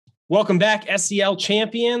Welcome back, SEL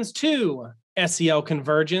champions, to SEL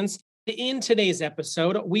Convergence. In today's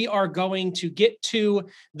episode, we are going to get to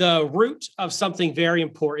the root of something very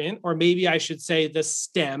important, or maybe I should say the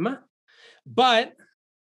stem, but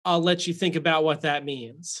I'll let you think about what that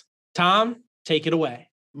means. Tom, take it away.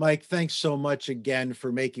 Mike, thanks so much again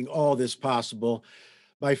for making all this possible.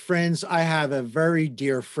 My friends, I have a very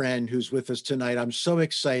dear friend who's with us tonight. I'm so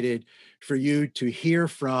excited for you to hear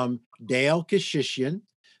from Dale Kashishian,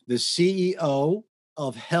 the CEO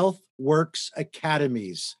of HealthWorks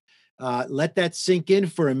Academies. Let that sink in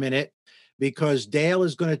for a minute, because Dale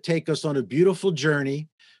is going to take us on a beautiful journey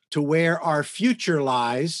to where our future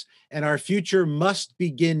lies, and our future must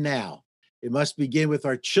begin now. It must begin with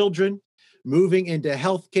our children moving into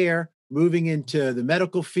healthcare, moving into the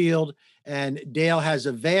medical field, and Dale has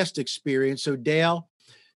a vast experience. So Dale,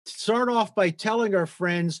 start off by telling our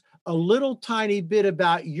friends a little tiny bit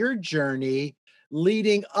about your journey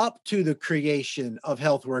leading up to the creation of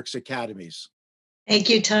HealthWorks Academies. Thank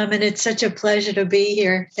you, Tom, and it's such a pleasure to be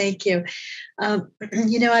here. Thank you. I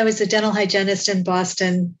was a dental hygienist in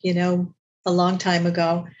Boston, a long time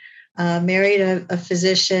ago. Married a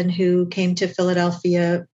physician who came to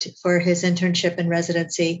Philadelphia for his internship and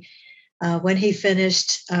residency. When he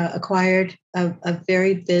finished, acquired a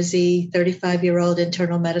very busy 35-year-old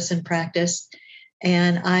internal medicine practice.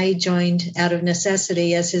 And I joined out of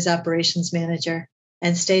necessity as his operations manager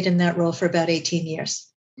and stayed in that role for about 18 years.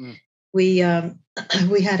 Mm. We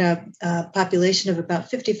had a population of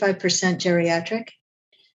about 55% geriatric.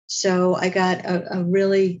 So I got a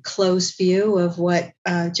really close view of what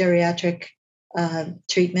geriatric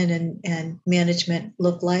treatment and management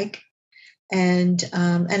looked like. And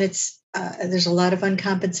it's there's a lot of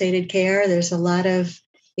uncompensated care. There's a lot of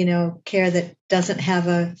care that doesn't have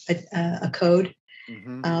a code.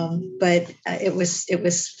 Mm-hmm. But it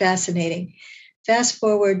was fascinating. Fast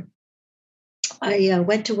forward, I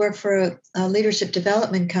went to work for a leadership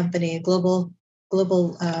development company, a global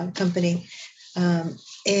company,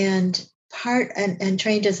 and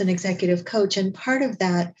trained as an executive coach. And part of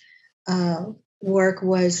that work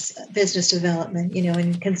was business development.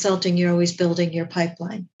 In consulting, you're always building your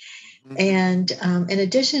pipeline. Mm-hmm. And in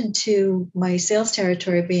addition to my sales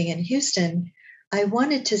territory being in Houston, I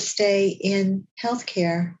wanted to stay in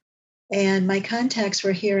healthcare, and my contacts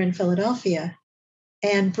were here in Philadelphia,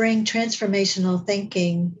 and bring transformational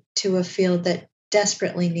thinking to a field that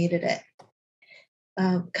desperately needed it.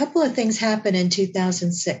 A couple of things happened in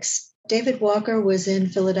 2006. David Walker was in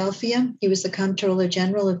Philadelphia. He was the Comptroller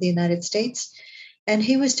General of the United States, and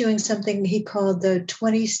he was doing something he called the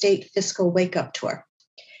 20-state fiscal wake-up tour.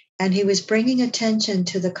 And he was bringing attention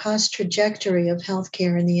to the cost trajectory of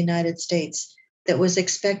healthcare in the United States that was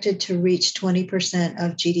expected to reach 20%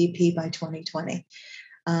 of GDP by 2020,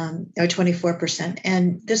 or 24%.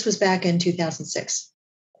 And this was back in 2006.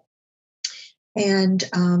 And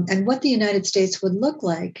what the United States would look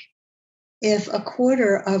like if a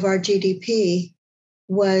quarter of our GDP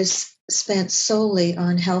was spent solely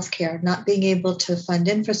on healthcare, not being able to fund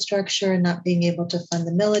infrastructure, not being able to fund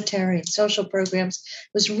the military and social programs,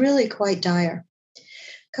 was really quite dire.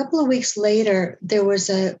 A couple of weeks later, there was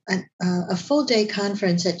a full-day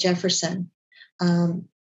conference at Jefferson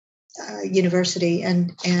University,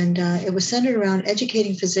 and it was centered around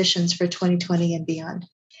educating physicians for 2020 and beyond.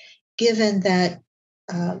 Given that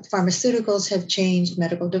pharmaceuticals have changed,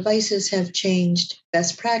 medical devices have changed,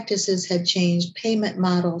 best practices had changed, payment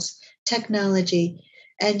models, technology,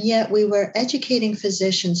 and yet we were educating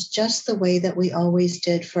physicians just the way that we always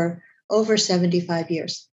did for over 75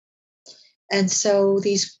 years. And so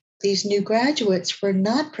these new graduates were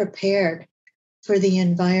not prepared for the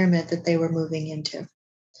environment that they were moving into.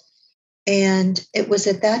 And it was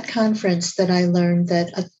at that conference that I learned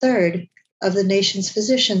that a third of the nation's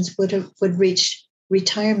physicians would reach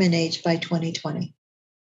retirement age by 2020.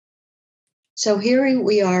 So here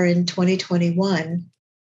we are in 2021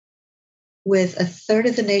 with a third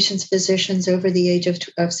of the nation's physicians over the age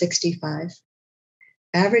of 65.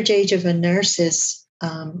 Average age of a nurse is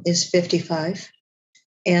 55,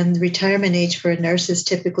 and the retirement age for a nurse is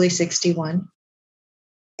typically 61.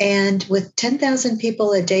 And with 10,000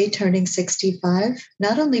 people a day turning 65,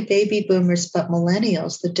 not only baby boomers, but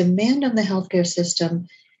millennials, the demand on the healthcare system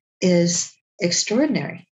is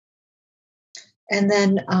extraordinary. And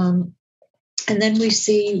then we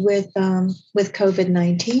see with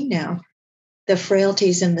COVID-19 now, the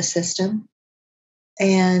frailties in the system.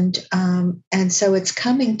 And so it's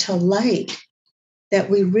coming to light that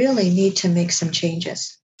we really need to make some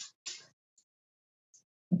changes.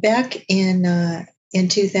 Back in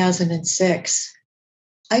 2006,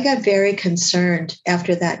 I got very concerned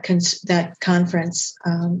after that conference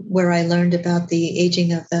where I learned about the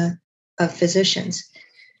aging of physicians,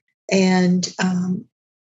 and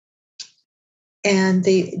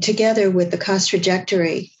together with the cost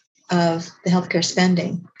trajectory of the healthcare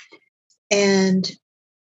spending, and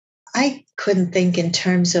I couldn't think in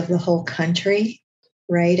terms of the whole country,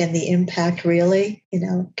 right, and the impact really,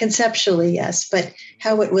 conceptually yes, but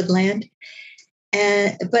how it would land,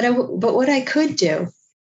 but what I could do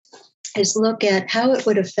is look at how it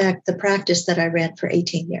would affect the practice that I ran for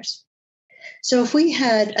 18 years. So if we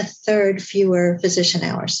had a third fewer physician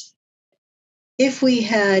hours, if we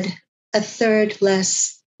had a third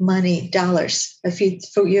less dollars, a few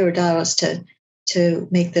fewer dollars to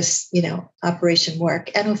make this, operation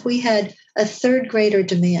work, and if we had a third greater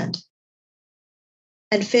demand,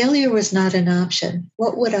 and failure was not an option,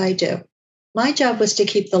 what would I do? My job was to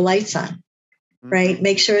keep the lights on, right?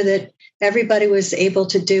 Make sure that everybody was able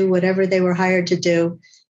to do whatever they were hired to do,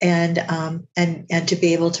 and to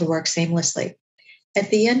be able to work seamlessly. At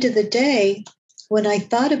the end of the day, when I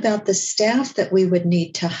thought about the staff that we would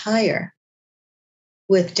need to hire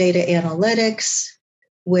with data analytics,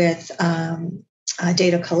 with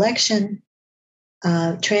data collection,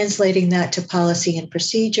 translating that to policy and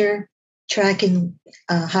procedure, tracking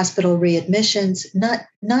hospital readmissions,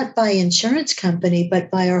 not by insurance company,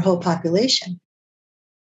 but by our whole population.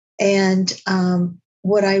 And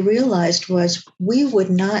what I realized was we would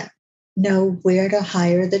not know where to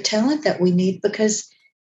hire the talent that we need, because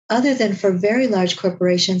other than for very large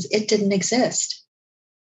corporations, it didn't exist.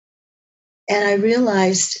 And I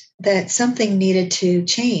realized that something needed to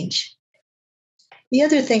change. The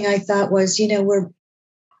other thing I thought was,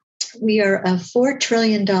 we are a $4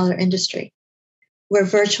 trillion industry where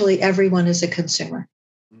virtually everyone is a consumer.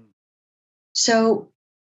 So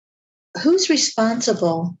who's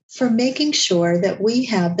responsible for making sure that we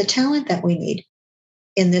have the talent that we need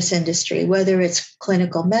in this industry, whether it's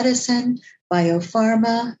clinical medicine,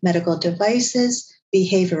 biopharma, medical devices,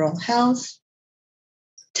 behavioral health,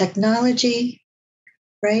 technology,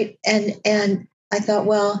 right? And I thought,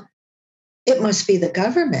 well, it must be the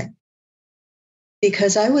government,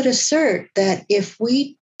 because I would assert that if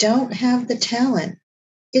we don't have the talent,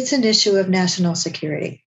 it's an issue of national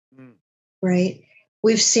security, right?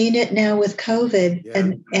 We've seen it now with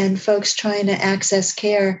COVID and folks trying to access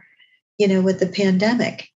care, with the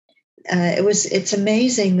pandemic. It's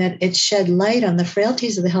amazing that it shed light on the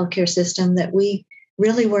frailties of the healthcare system that we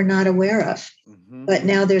really were not aware of. But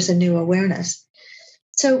now there's a new awareness.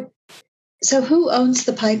 So who owns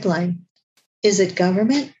the pipeline? Is it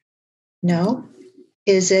government? No.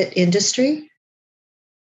 Is it industry?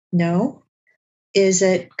 No. Is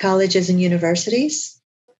it colleges and universities?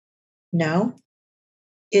 No.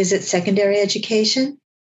 Is it secondary education?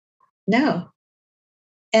 No.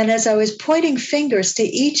 And as I was pointing fingers to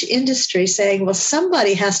each industry saying, well,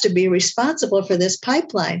 somebody has to be responsible for this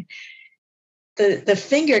pipeline, the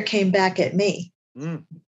finger came back at me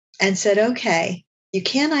and said, okay, you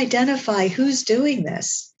can't identify who's doing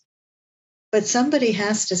this, but somebody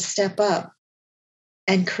has to step up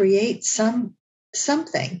and create something.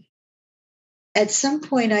 At some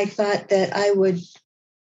point, I thought that I would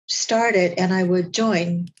start it and I would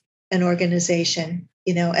join an organization,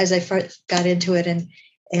 as I first got into it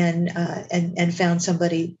and found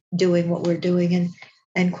somebody doing what we're doing.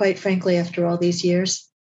 And quite frankly, after all these years,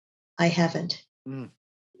 I haven't.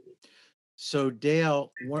 So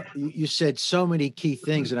Dale, you said so many key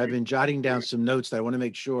things, and I've been jotting down some notes that I want to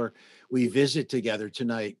make sure we visit together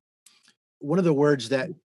tonight. One of the words that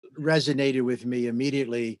resonated with me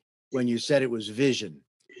immediately when you said it was vision.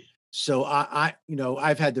 So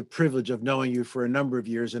I've had the privilege of knowing you for a number of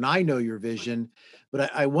years, and I know your vision,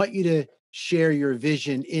 but I want you to share your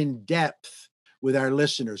vision in depth with our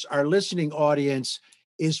listeners. Our listening audience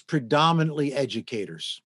is predominantly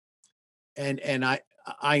educators. And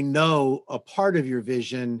I know a part of your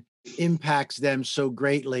vision impacts them so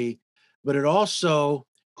greatly, but it also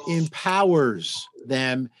empowers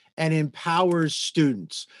them and empowers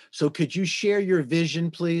students. So could you share your vision,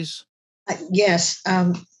 please? Yes.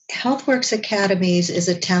 HealthWorks Academies is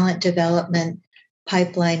a talent development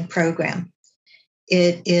pipeline program.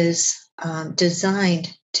 It is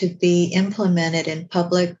designed to be implemented in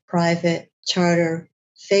public, private, charter,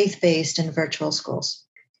 faith-based, and virtual schools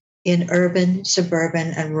in urban,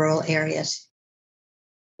 suburban, and rural areas.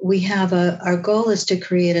 We have our goal is to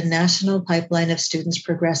create a national pipeline of students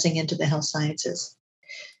progressing into the health sciences.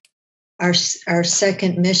 Our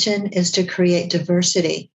second mission is to create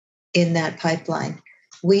diversity in that pipeline.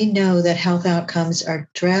 We know that health outcomes are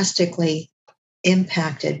drastically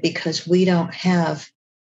impacted because we don't have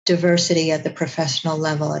diversity at the professional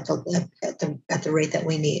level at the rate that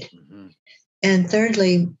we need. Mm-hmm. And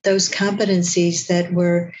thirdly, those competencies that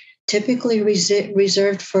were typically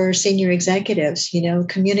reserved for senior executives,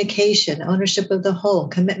 communication, ownership of the whole,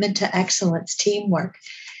 commitment to excellence, teamwork,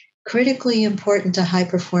 critically important to high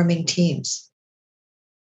performing teams.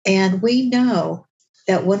 And we know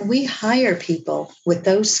that when we hire people with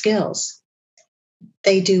those skills,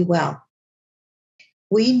 they do well.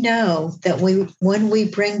 We know that when we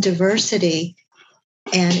bring diversity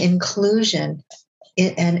and inclusion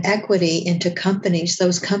and equity into companies,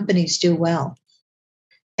 those companies do well.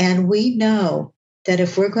 And we know that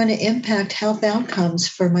if we're going to impact health outcomes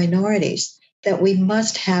for minorities, that we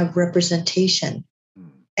must have representation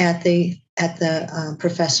at the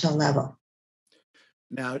professional level.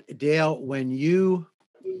 Now, Dale, when you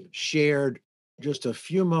shared just a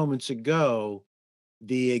few moments ago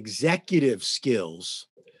the executive skills,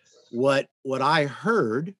 what I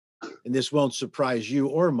heard, and this won't surprise you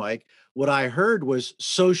or Mike, what I heard was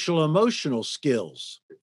social emotional skills.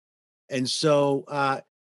 And so,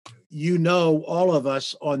 all of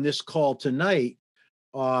us on this call tonight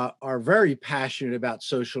are very passionate about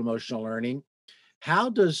social emotional learning. How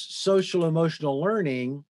does social emotional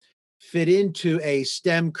learning fit into a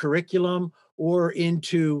STEM curriculum or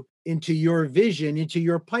into your vision, into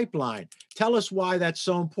your pipeline? Tell us why that's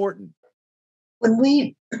so important. When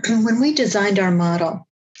we designed our model,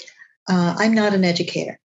 I'm not an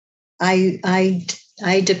educator. I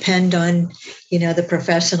depend on the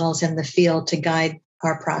professionals in the field to guide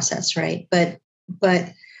our process, right? But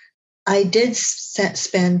I did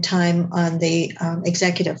spend time on the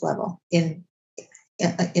executive level in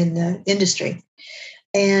the industry,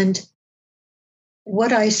 and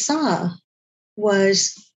what I saw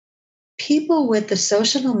was people with the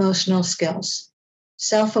social emotional skills,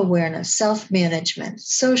 self-awareness, self-management,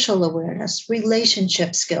 social awareness,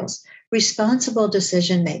 relationship skills, responsible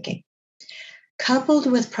decision-making,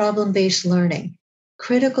 coupled with problem-based learning,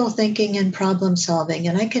 critical thinking and problem solving.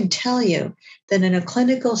 And I can tell you that in a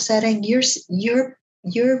clinical setting, you're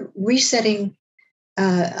resetting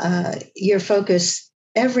your focus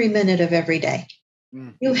every minute of every day.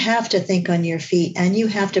 Mm-hmm. You have to think on your feet, and you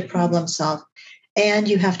have to problem solve, and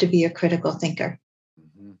you have to be a critical thinker.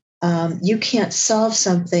 Mm-hmm. You can't solve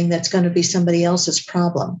something that's going to be somebody else's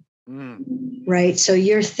problem, right? So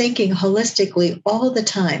you're thinking holistically all the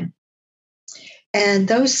time. And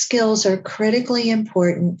those skills are critically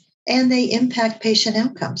important, and they impact patient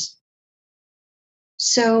outcomes.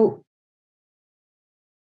 So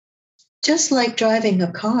just like driving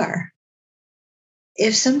a car,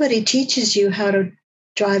 if somebody teaches you how to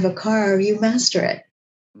drive a car, you master it.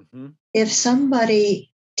 Mm-hmm. If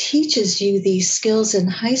somebody teaches you these skills in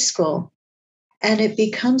high school and it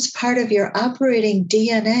becomes part of your operating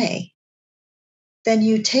DNA, then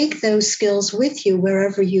you take those skills with you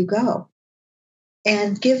wherever you go.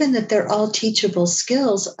 And given that they're all teachable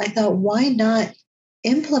skills, I thought, why not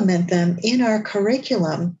implement them in our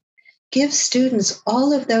curriculum, give students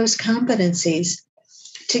all of those competencies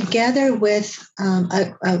together with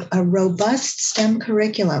a robust STEM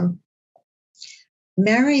curriculum,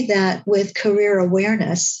 marry that with career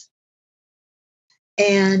awareness,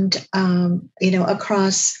 and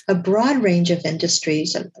across a broad range of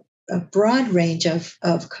industries, a broad range of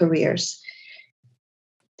careers.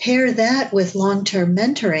 Pair that with long-term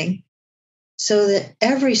mentoring so that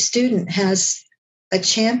every student has a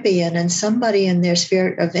champion and somebody in their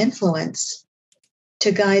sphere of influence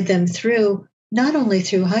to guide them through, not only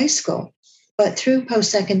through high school, but through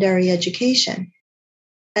post-secondary education.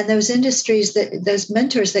 And those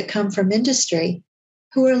mentors that come from industry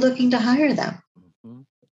who are looking to hire them. Mm-hmm.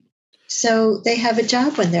 So they have a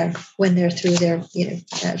job when they're through their,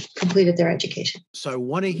 completed their education. So I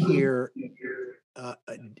want to hear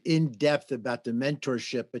in depth about the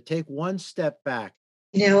mentorship, but take one step back.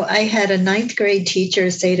 I had a 9th grade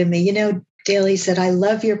teacher say to me, Dale, he said, I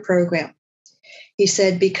love your program. He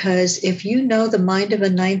said, because if you know the mind of a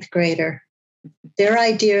 9th grader, their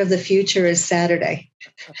idea of the future is Saturday.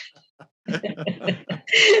 And,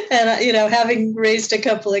 having raised a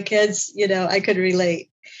couple of kids, I could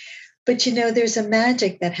relate. But, there's a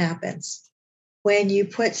magic that happens when you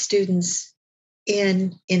put students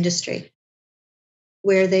in industry,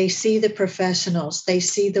 where they see the professionals, they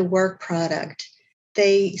see the work product,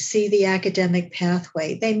 they see the academic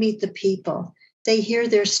pathway, they meet the people, they hear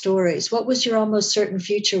their stories. What was your almost certain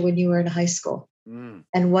future when you were in high school?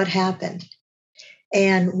 And what happened?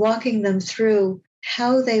 And walking them through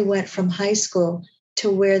how they went from high school to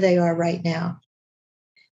where they are right now.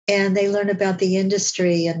 And they learn about the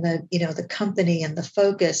industry and the company and the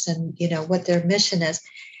focus and, what their mission is.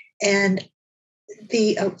 And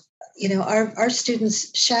the our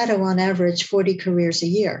students shadow on average 40 careers a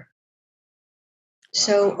year.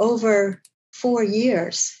 So over 4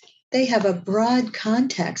 years, they have a broad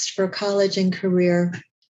context for college and career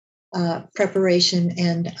preparation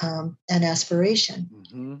and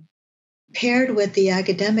aspiration, paired with the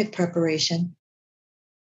academic preparation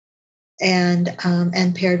and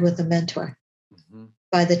paired with a mentor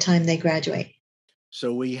by the time they graduate.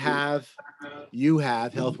 So HealthWorks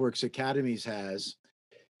Academies has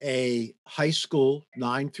a high school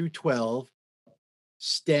 9 through 12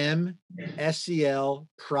 STEM, SEL,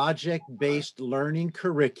 project-based learning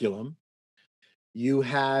curriculum. You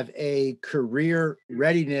have a career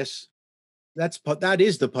readiness. That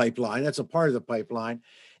is the pipeline. That's a part of the pipeline.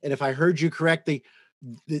 And if I heard you correctly,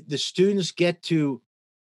 the students get to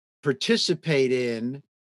participate in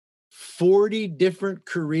 40 different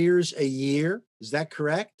careers a year. Is that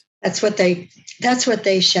correct? That's what they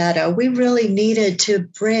shadow. We really needed to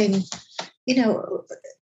bring,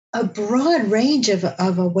 a broad range of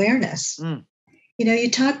awareness. You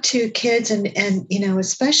talk to kids and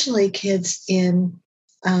especially kids in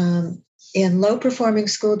low performing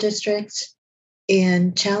school districts,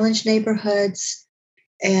 in challenged neighborhoods,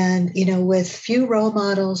 and with few role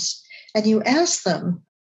models, and you ask them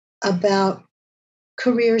about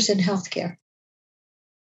careers in healthcare,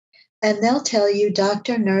 and they'll tell you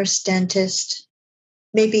doctor, nurse, dentist,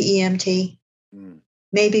 maybe EMT,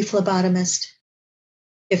 maybe phlebotomist,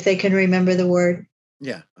 if they can remember the word.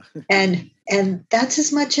 Yeah. and that's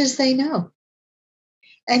as much as they know.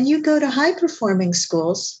 And you go to high performing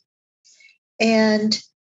schools, and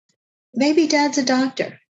maybe dad's a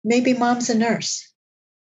doctor, maybe mom's a nurse,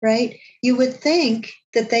 right? You would think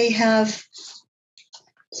that they have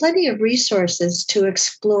plenty of resources to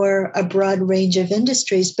explore a broad range of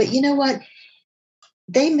industries, but you know what?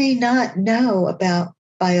 They may not know about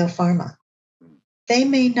biopharma. They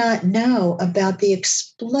may not know about the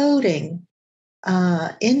exploding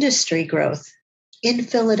industry growth in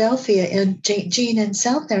Philadelphia in gene and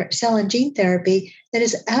cell and gene therapy that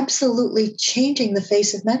is absolutely changing the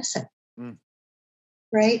face of medicine.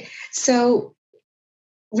 Right? So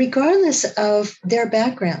regardless of their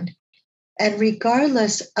background and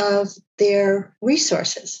regardless of their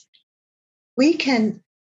resources, we can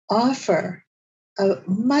offer a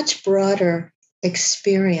much broader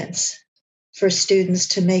experience for students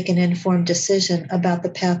to make an informed decision about the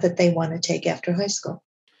path that they want to take after high school.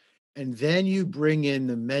 And then you bring in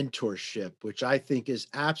the mentorship, which I think is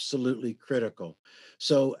absolutely critical.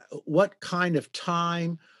 So what kind of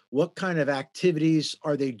time, what kind of activities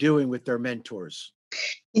are they doing with their mentors?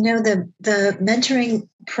 The mentoring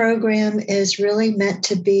program is really meant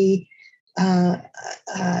to be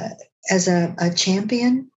as a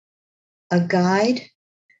champion, a guide,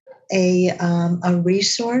 a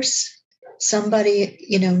resource, somebody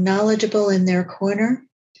knowledgeable in their corner.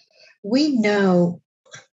 We know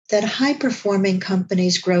that high performing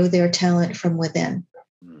companies grow their talent from within,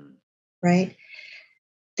 right?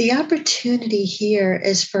 The opportunity here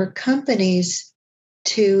is for companies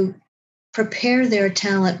to prepare their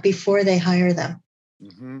talent before they hire them.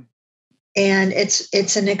 And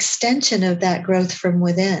it's an extension of that growth from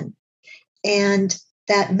within. And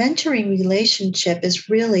that mentoring relationship is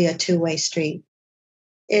really a two-way street.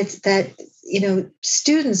 It's that,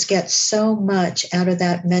 students get so much out of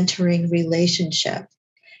that mentoring relationship.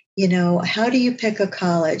 How do you pick a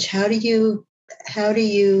college? How do you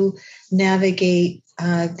navigate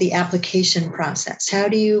the application process? How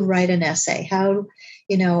do you write an essay? How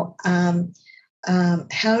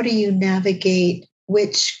do you navigate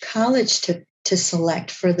which college to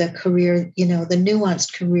select for the career, the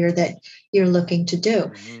nuanced career that you're looking to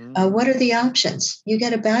do? What are the options? You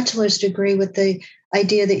get a bachelor's degree with the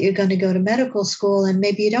idea that you're going to go to medical school, and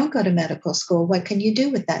maybe you don't go to medical school. What can you do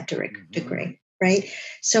with that degree? Right?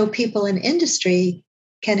 So people in industry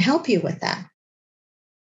can help you with that,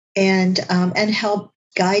 and help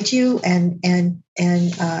guide you and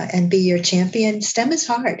be your champion. STEM is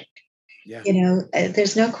hard. Yeah.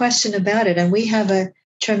 There's no question about it, and we have a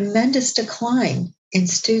tremendous decline in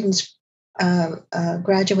students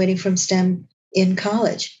graduating from STEM in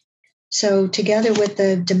college. So together with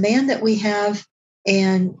the demand that we have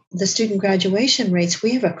and the student graduation rates,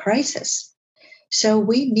 we have a crisis. So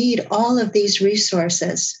we need all of these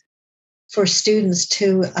resources for students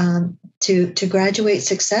to graduate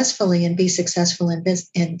successfully and be successful in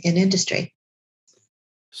industry.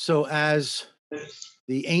 So as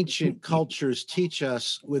the ancient cultures teach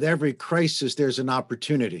us, with every crisis, there's an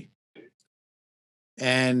opportunity.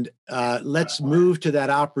 And let's move to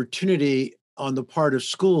that opportunity on the part of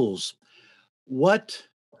schools. What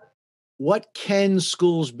can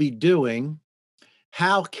schools be doing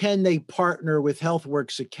how can they partner with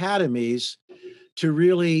HealthWorks academies to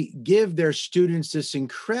really give their students this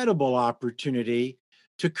incredible opportunity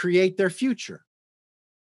to create their future?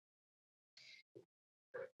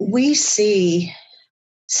 We see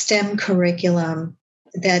STEM curriculum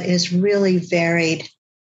that is really varied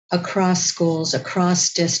across schools,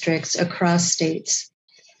 across districts, across states.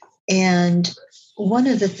 And one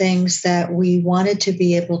of the things that we wanted to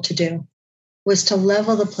be able to do was to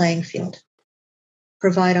level the playing field,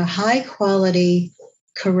 provide a high quality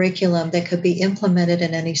curriculum that could be implemented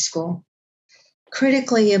in any school.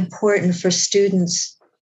 Critically important for students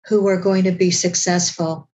who are going to be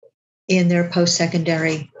successful in their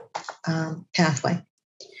post-secondary pathway.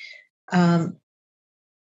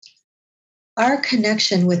 Our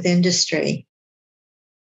connection with industry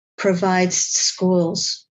provides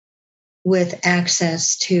schools with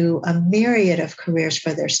access to a myriad of careers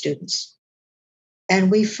for their students.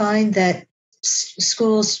 And we find that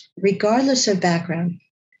schools, regardless of background,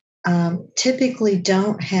 typically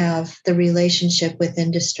don't have the relationship with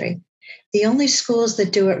industry. The only schools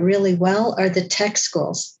that do it really well are the tech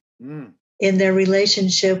schools in their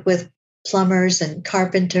relationship with plumbers and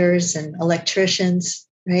carpenters and electricians,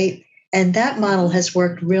 right? And that model has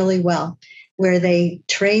worked really well, where they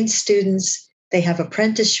train students, they have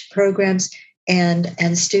apprenticeship programs, and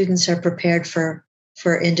students are prepared for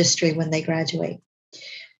industry when they graduate.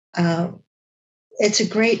 It's a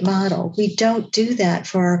great model. We don't do that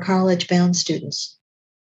for our college-bound students.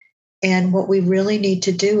 And what we really need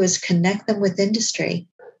to do is connect them with industry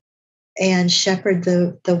and shepherd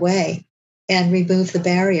the way and remove the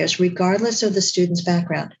barriers, regardless of the student's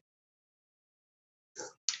background.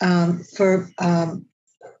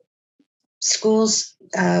 Schools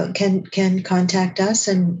can contact us,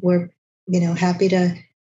 and we're happy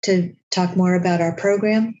to talk more about our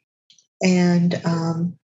program, and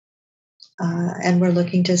we're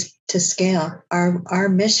looking to scale. Our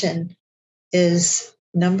mission is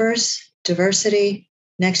numbers, diversity,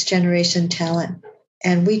 next generation talent,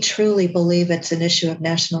 and we truly believe it's an issue of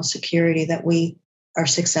national security that we are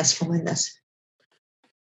successful in this.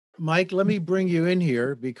 Mike, let me bring you in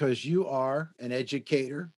here because you are an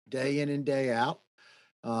educator day in and day out.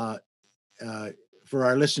 For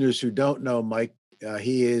our listeners who don't know Mike,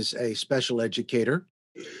 he is a special educator.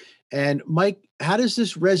 And Mike, how does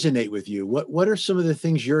this resonate with you? What are some of the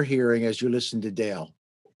things you're hearing as you listen to Dale?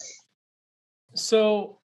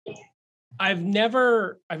 So I've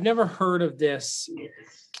never heard of this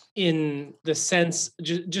in the sense,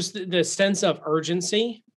 just the sense of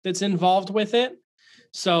urgency that's involved with it.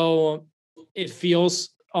 So it feels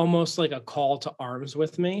almost like a call to arms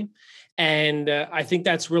with me. And I think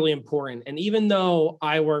that's really important. And even though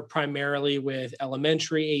I work primarily with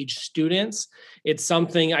elementary age students, it's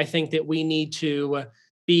something I think that we need to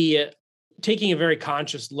be taking a very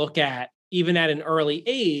conscious look at, even at an early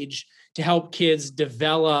age, to help kids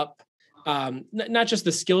develop not just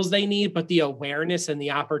the skills they need, but the awareness and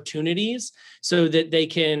the opportunities so that they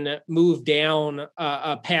can move down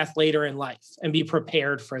a path later in life and be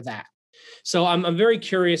prepared for that. So I'm very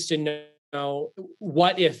curious to know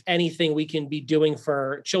what, if anything, we can be doing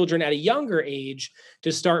for children at a younger age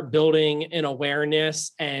to start building an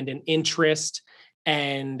awareness and an interest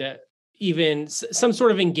and even some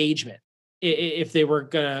sort of engagement if they were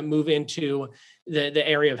going to move into the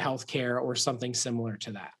area of healthcare or something similar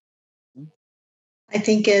to that. I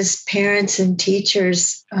think as parents and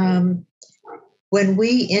teachers, when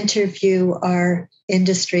we interview our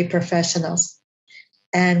industry professionals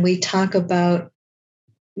and we talk about,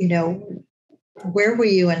 where were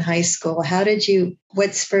you in high school?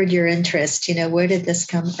 What spurred your interest? Where did this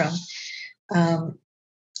come from?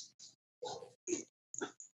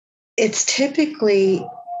 It's typically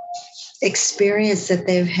experience that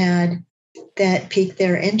they've had that piqued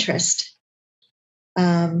their interest.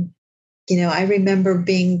 I remember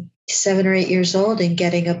being 7 or 8 years old and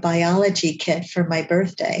getting a biology kit for my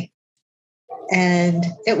birthday. And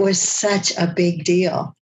it was such a big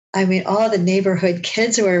deal. I mean, all the neighborhood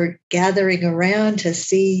kids were gathering around to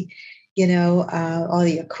see, all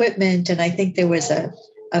the equipment. And I think there was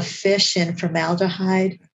a fish in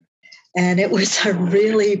formaldehyde. And it was a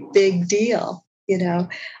really big deal,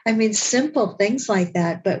 I mean, simple things like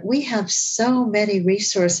that. But we have so many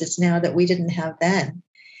resources now that we didn't have then.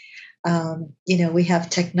 We have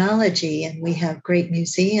technology, and we have great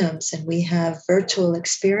museums, and we have virtual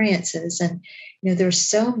experiences, and there's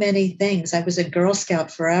so many things. I was a Girl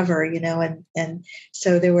Scout forever, and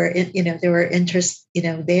so there were interests,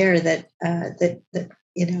 there that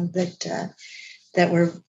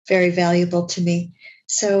were very valuable to me.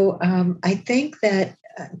 So I think that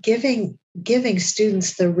giving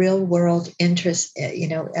students the real world interest,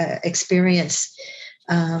 experience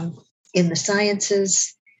in the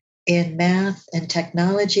sciences, in math and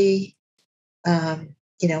technology,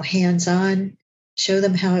 hands on, show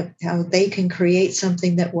them how they can create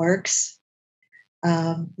something that works.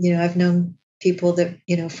 I've known people that,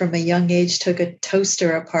 from a young age took a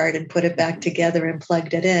toaster apart and put it back together and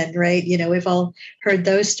plugged it in, right? We've all heard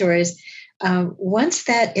those stories. Once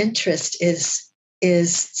that interest is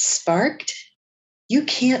sparked, you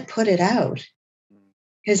can't put it out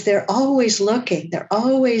because they're always looking. They're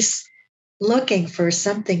always looking for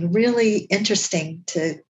something really interesting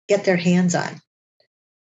to get their hands on.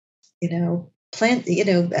 Plant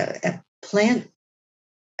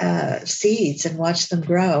seeds and watch them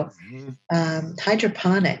grow.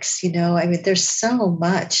 Hydroponics, there's so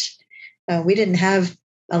much. We didn't have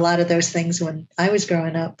a lot of those things when I was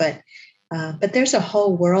growing up, but there's a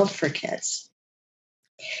whole world for kids.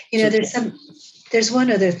 There's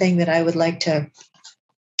one other thing that I would like to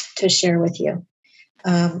share with you.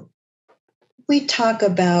 We talk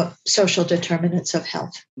about social determinants of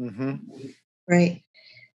health, right?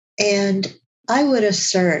 And I would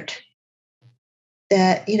assert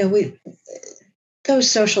that, those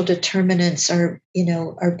social determinants are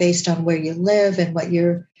based on where you live and what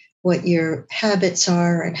your habits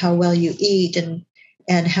are and how well you eat and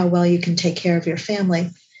how well you can take care of your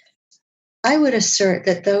family. I would assert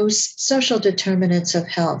that those social determinants of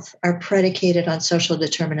health are predicated on social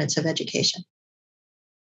determinants of education.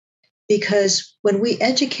 Because when we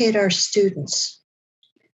educate our students,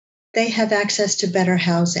 they have access to better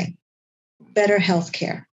housing, better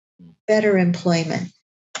healthcare, better employment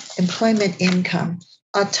income,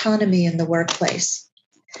 autonomy in the workplace.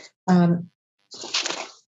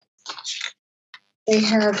 They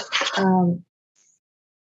have,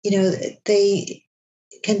 they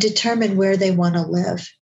can determine where they want to live.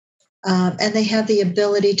 And they have the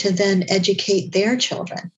ability to then educate their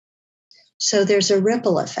children. So there's a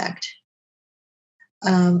ripple effect.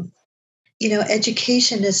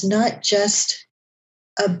 Education is not just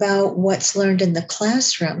about what's learned in the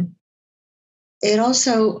classroom. It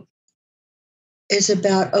also is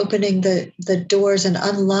about opening the doors and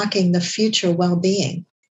unlocking the future well-being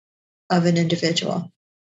of an individual.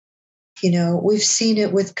 We've seen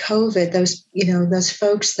it with COVID, those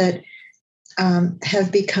folks that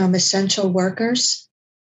have become essential workers,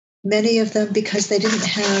 many of them because they didn't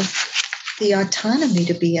have the autonomy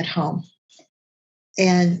to be at home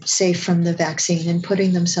and safe from the vaccine and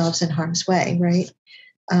putting themselves in harm's way, right?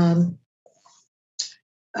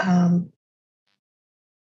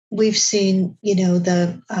 We've seen,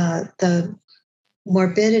 the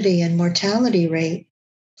morbidity and mortality rate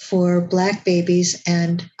for Black babies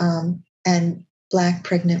and Black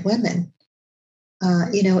pregnant women.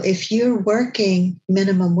 If you're working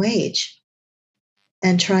minimum wage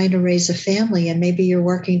and trying to raise a family, and maybe you're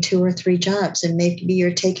working 2 or 3 jobs, and maybe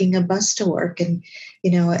you're taking a bus to work, and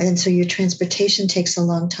so your transportation takes a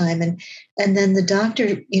long time, and then the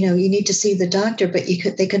doctor, you need to see the doctor, but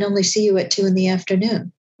they can only see you at 2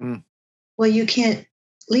 p.m. Well, you can't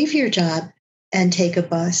leave your job and take a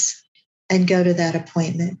bus and go to that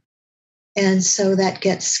appointment, and so that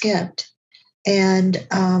gets skipped, and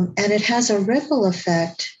it has a ripple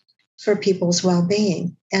effect for people's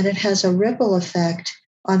well-being, and it has a ripple effect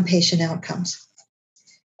on patient outcomes.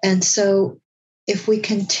 And so if we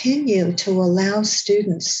continue to allow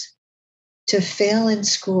students to fail in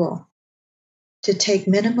school, to take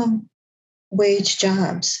minimum wage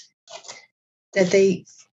jobs, that they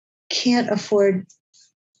can't afford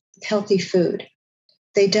healthy food,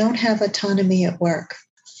 they don't have autonomy at work,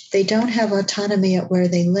 they don't have autonomy at where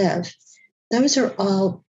they live, those are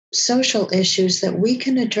all social issues that we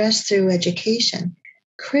can address through education,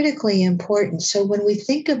 critically important. So when we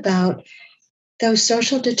think about those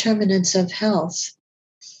social determinants of health,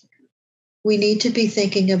 we need to be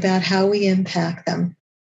thinking about how we impact them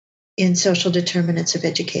in social determinants of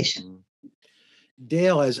education.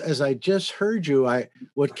 Dale, as I just heard you,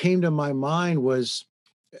 what came to my mind was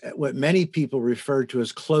what many people refer to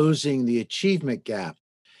as closing the achievement gap.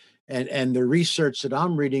 And the research that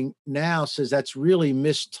I'm reading now says that's really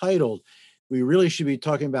mistitled. We really should be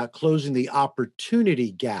talking about closing the opportunity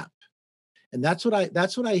gap. And that's what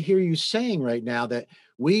I hear you saying right now, that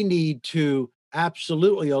we need to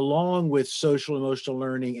absolutely, along with social emotional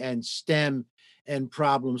learning and STEM and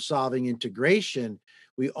problem solving integration,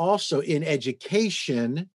 we also in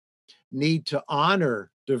education need to honor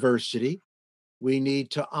diversity. We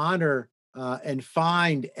need to honor and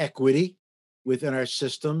find equity within our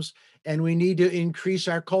systems, and we need to increase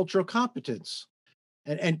our cultural competence.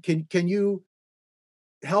 And can you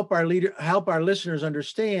help our listeners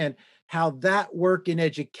understand how that work in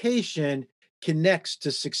education connects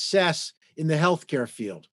to success in the healthcare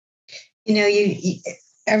field. You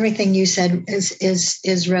everything you said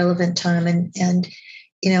is relevant, Tom, and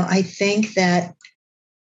I think that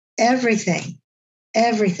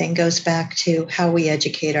everything goes back to how we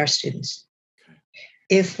educate our students. Okay.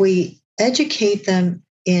 If we educate them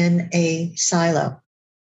in a silo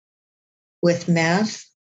with math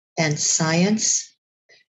and science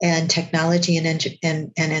and technology and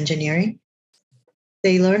engineering,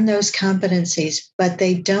 they learn those competencies, but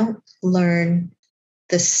they don't learn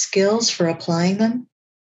the skills for applying them.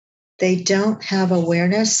 They don't have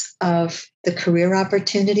awareness of the career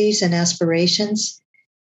opportunities and aspirations.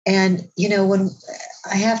 And, when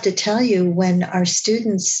I have to tell you, when our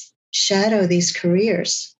students shadow these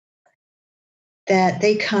careers, that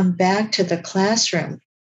they come back to the classroom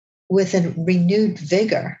with a renewed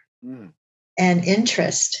vigor and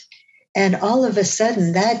interest. And all of a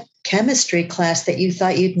sudden, that chemistry class that you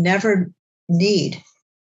thought you'd never need,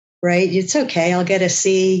 right? It's okay, I'll get a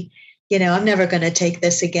C. I'm never going to take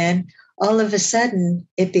this again. All of a sudden,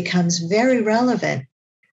 it becomes very relevant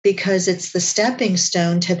because it's the stepping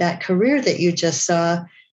stone to that career that you just saw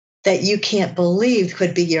that you can't believe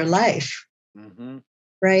could be your life. Mm-hmm.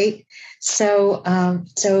 Right? So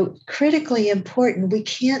critically important. We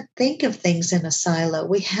can't think of things in a silo.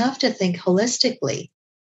 We have to think holistically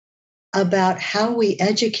about how we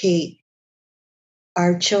educate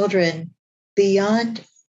our children beyond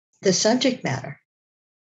the subject matter.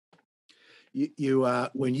 You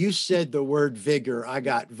when you said the word vigor, I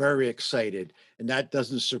got very excited, and that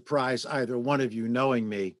doesn't surprise either one of you knowing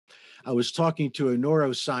me. I was talking to a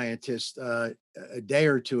neuroscientist a day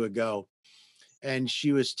or two ago, and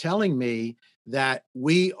she was telling me that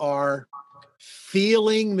we are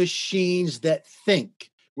feeling machines that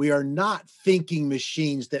think. We are not thinking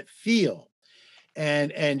machines that feel.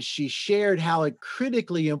 And she shared how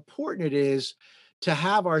critically important it is to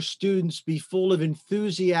have our students be full of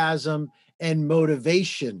enthusiasm and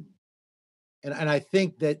motivation. And I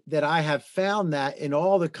think that I have found that in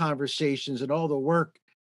all the conversations and all the work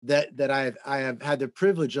that I have had the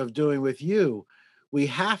privilege of doing with you. We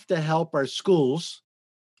have to help our schools,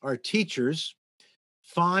 our teachers,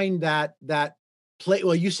 find that play.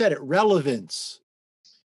 Well, you said it, relevance.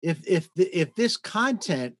 If this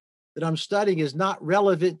content that I'm studying is not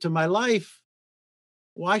relevant to my life,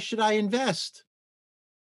 why should I invest?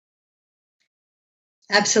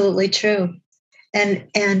 Absolutely true.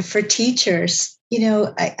 And for teachers,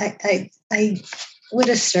 I would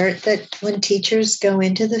assert that when teachers go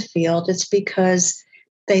into the field, it's because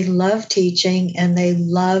they love teaching and they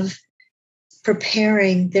love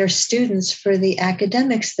preparing their students for the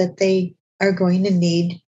academics that they are going to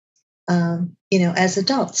need, as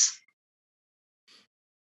adults.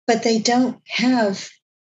 But they don't have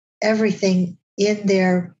everything at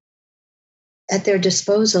their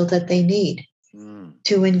disposal that they need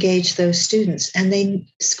to engage those students. And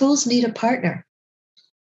schools need a partner.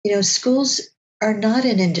 Schools are not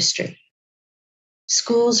an industry.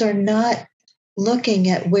 Schools are not looking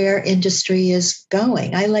at where industry is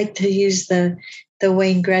going. I like to use the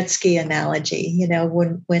Wayne Gretzky analogy.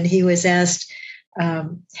 When he was asked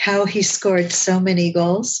how he scored so many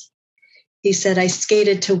goals, he said, "I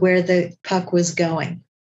skated to where the puck was going."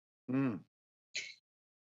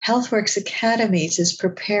 HealthWorks Academies is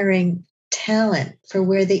preparing talent for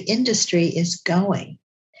where the industry is going,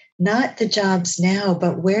 not the jobs now,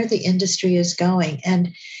 but where the industry is going.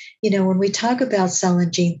 And, when we talk about cell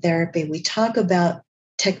and gene therapy, we talk about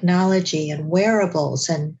technology and wearables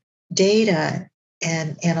and data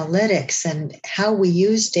and analytics and how we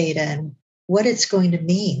use data and what it's going to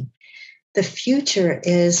mean. The future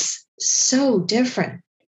is so different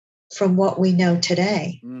from what we know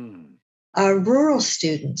today. Our rural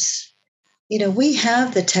students, we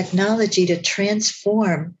have the technology to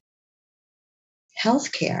transform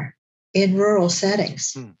healthcare in rural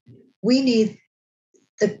settings. We need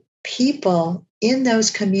the people in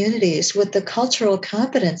those communities with the cultural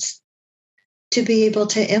competence to be able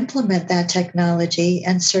to implement that technology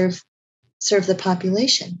and serve the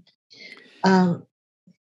population.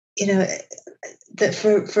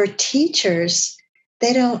 For teachers,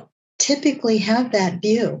 they don't typically have that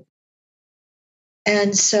view.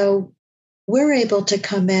 And so we're able to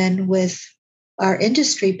come in with our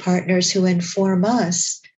industry partners who inform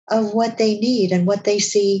us of what they need and what they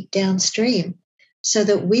see downstream so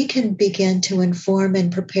that we can begin to inform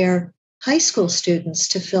and prepare high school students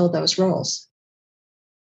to fill those roles.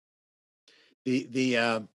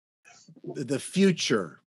 The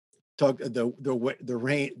future, talk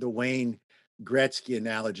the Wayne Gretzky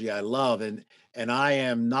analogy I love, and I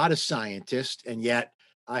am not a scientist, and yet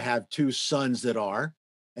I have two sons that are,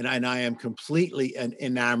 and I am completely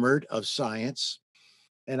enamored of science.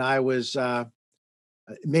 And I was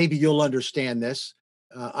maybe you'll understand this.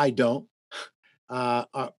 I don't.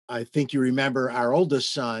 I think you remember our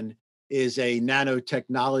oldest son is a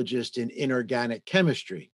nanotechnologist in inorganic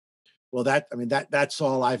chemistry. Well, that's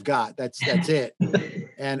all I've got. That's it.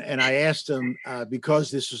 And I asked him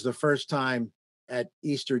because this was the first time at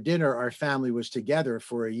Easter dinner our family was together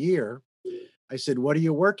for a year. I said, "What are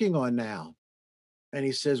you working on now?" And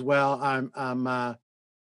he says, "Well,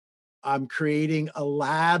 I'm creating a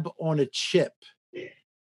lab on a chip."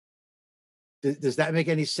 Does that make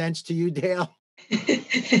any sense to you, Dale?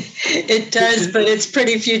 It does, but it's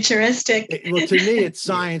pretty futuristic. Well, to me, it's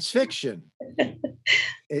science fiction.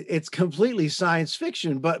 It's completely science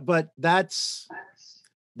fiction, but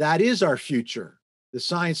that is our future. The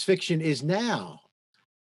science fiction is now,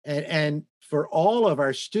 and for all of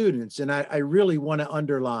our students, and I really want to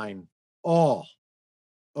underline all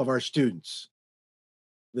of our students,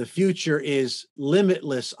 the future is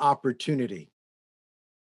limitless opportunity.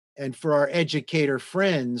 And for our educator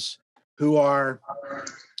friends who are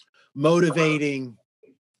motivating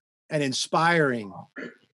and inspiring,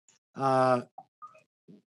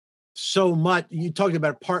 so much. You talked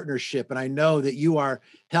about partnership, and I know that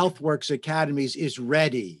HealthWorks Academies is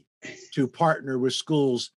ready to partner with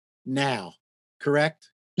schools now,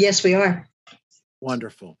 correct? Yes, we are.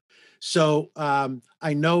 Wonderful. So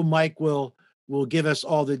I know Mike will give us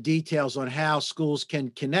all the details on how schools can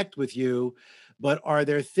connect with you, but are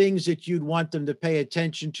there things that you'd want them to pay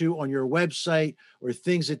attention to on your website, or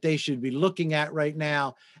things that they should be looking at right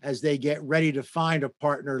now as they get ready to find a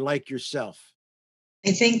partner like yourself?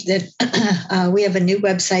 I think that we have a new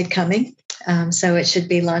website coming, so it should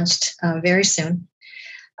be launched very soon.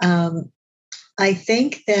 I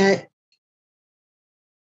think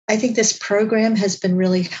this program has been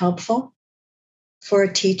really helpful for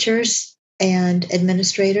teachers and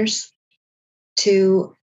administrators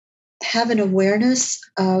to have an awareness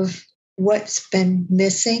of what's been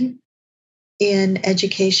missing in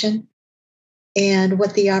education and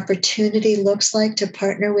what the opportunity looks like to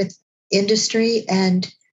partner with industry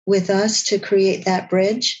and with us to create that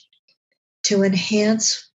bridge to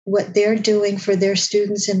enhance what they're doing for their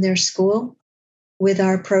students in their school with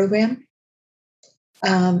our program.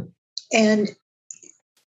 And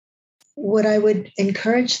what I would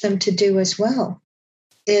encourage them to do as well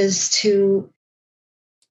is to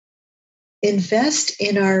invest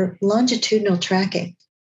in our longitudinal tracking,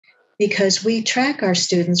 because we track our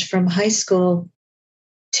students from high school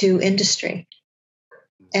to industry,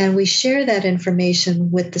 and we share that information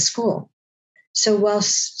with the school. So while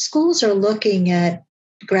schools are looking at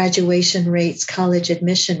graduation rates, college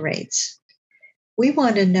admission rates, we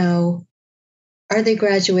want to know, are they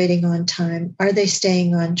graduating on time? Are they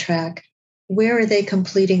staying on track? Where are they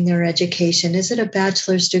completing their education? Is it a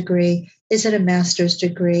bachelor's degree? Is it a master's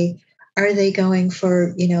degree? Are they going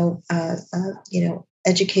for,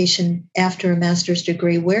 education after a master's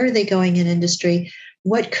degree? Where are they going in industry?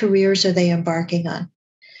 What careers are they embarking on?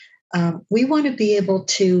 We want to be able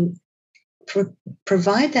to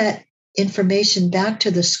provide that information back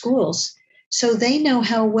to the schools so they know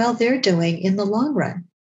how well they're doing in the long run.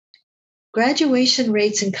 Graduation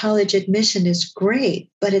rates and college admission is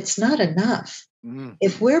great, but it's not enough. Mm-hmm.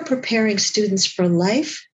 If we're preparing students for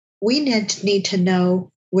life, we need to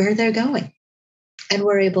know where they're going, and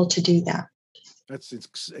we're able to do that. That's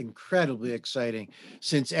incredibly exciting,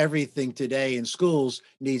 since everything today in schools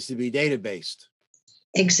needs to be data-based.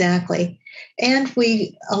 Exactly. And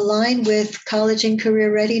we align with college and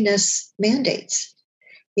career readiness mandates.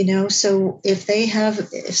 So if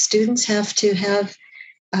students have to have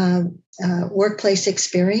workplace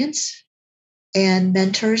experience and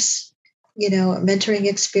mentoring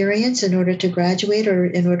experience in order to graduate or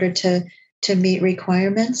in order to meet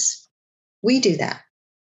requirements, we do that.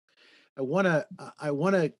 I want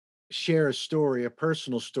to share a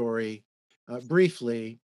personal story,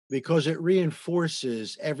 briefly, because it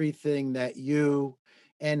reinforces everything that you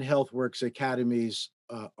and HealthWorks Academies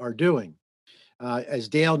are doing. As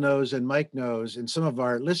Dale knows and Mike knows, and some of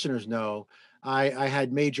our listeners know, I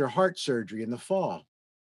had major heart surgery in the fall,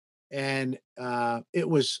 and it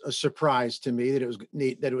was a surprise to me that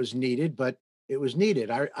it was needed, but it was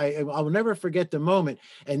needed. I'll never forget the moment,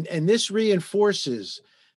 and this reinforces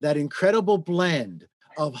that incredible blend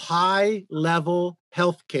of high-level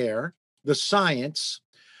healthcare, the science,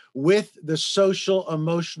 with the social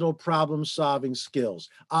emotional problem solving skills.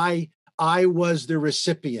 I was the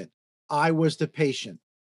recipient. I was the patient.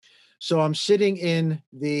 So I'm sitting in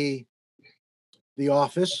the the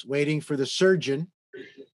office waiting for the surgeon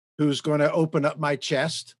who's going to open up my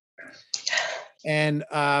chest. And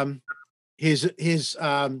his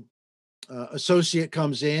associate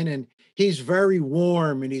comes in, and he's very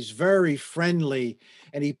warm and he's very friendly,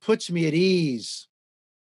 and he puts me at ease,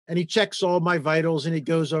 and he checks all my vitals and he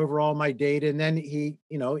goes over all my data. And then he,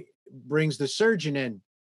 brings the surgeon in,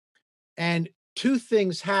 and two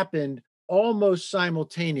things happened almost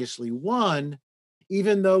simultaneously. One,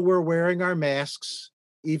 even though we're wearing our masks,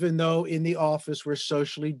 even though in the office we're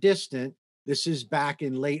socially distant, this is back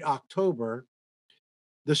in late October,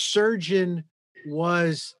 the surgeon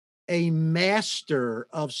was a master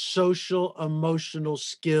of social emotional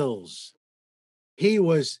skills. He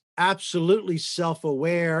was absolutely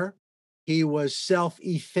self-aware. He was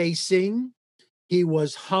self-effacing. He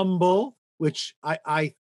was humble, which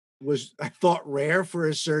I thought rare for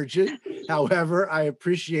a surgeon. However, I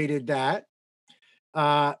appreciated that.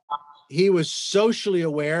 He was socially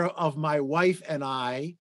aware of my wife and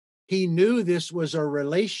I. He knew this was a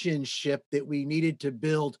relationship that we needed to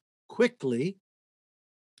build quickly.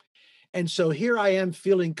 And so here I am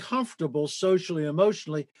feeling comfortable socially,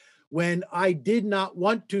 emotionally, when I did not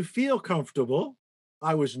want to feel comfortable.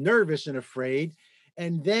 I was nervous and afraid.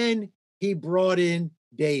 And then he brought in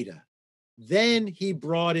data. Then he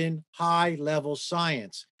brought in high-level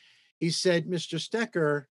science. He said, Mr.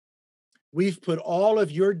 Stecker, we've put all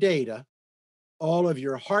of your data, all of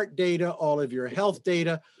your heart data, all of your health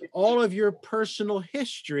data, all of your personal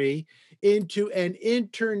history into an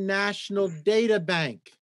international data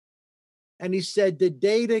bank. And he said, the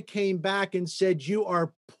data came back and said, you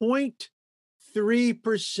are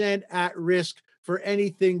 0.3% at risk for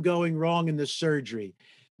anything going wrong in the surgery.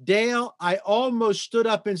 Dale, I almost stood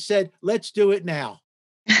up and said, let's do it now.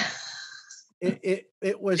 It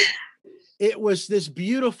was this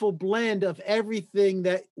beautiful blend of everything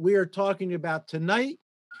that we are talking about tonight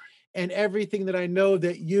and everything that I know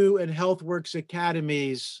that you and HealthWorks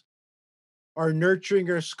Academies are nurturing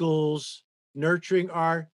our schools, nurturing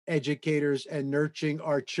our educators, and nurturing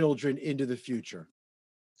our children into the future.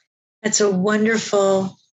 That's a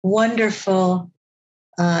wonderful, wonderful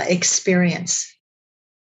experience.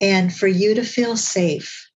 And for you to feel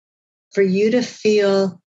safe, for you to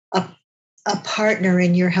feel a partner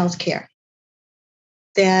in your healthcare,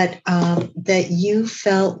 that you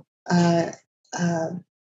felt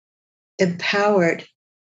empowered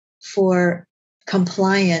for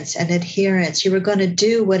compliance and adherence. You were going to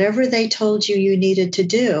do whatever they told you you needed to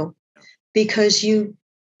do because you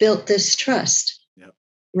built this trust,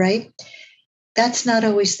 right? That's not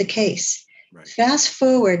always the case. Right. Fast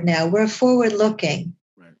forward now, we're forward looking.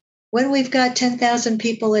 Right. When we've got 10,000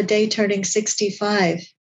 people a day turning 65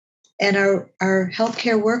 and our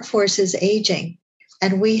healthcare workforce is aging,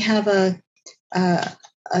 and we have a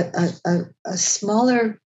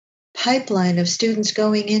smaller pipeline of students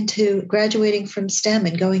graduating from STEM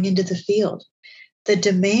and going into the field, the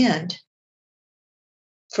demand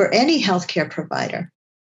for any healthcare provider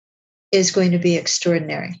is going to be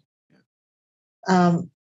extraordinary.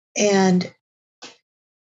 And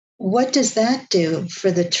what does that do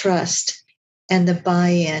for the trust and the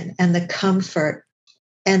buy-in and the comfort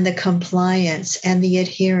and the compliance and the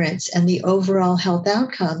adherence and the overall health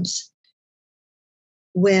outcomes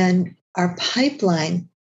when our pipeline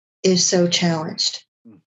is so challenged?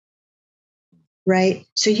 Right?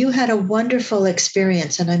 So you had a wonderful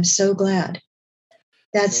experience, and I'm so glad.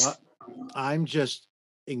 I'm just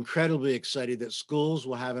incredibly excited that schools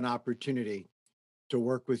will have an opportunity to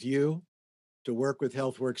work with you, to work with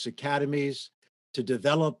HealthWorks Academies, to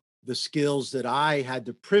develop the skills that I had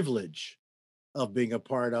the privilege of being a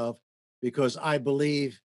part of, because I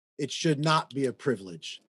believe it should not be a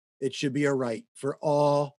privilege. It should be a right for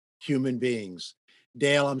all human beings.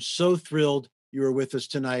 Dale, I'm so thrilled you were with us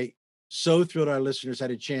tonight. So thrilled our listeners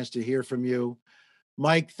had a chance to hear from you.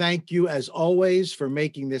 Mike, thank you as always for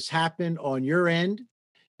making this happen on your end.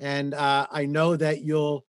 And I know that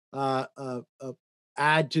you'll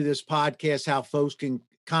add to this podcast how folks can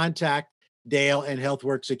contact Dale and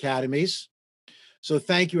HealthWorks Academies. So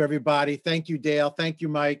thank you, everybody. Thank you, Dale. Thank you,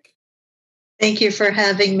 Mike. Thank you for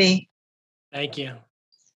having me. Thank you.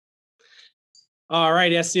 All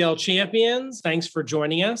right, SEL champions, thanks for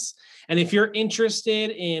joining us. And if you're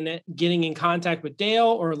interested in getting in contact with Dale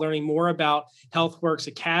or learning more about HealthWorks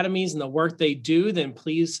Academies and the work they do, then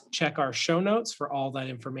please check our show notes for all that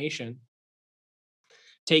information.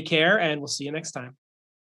 Take care, and we'll see you next time.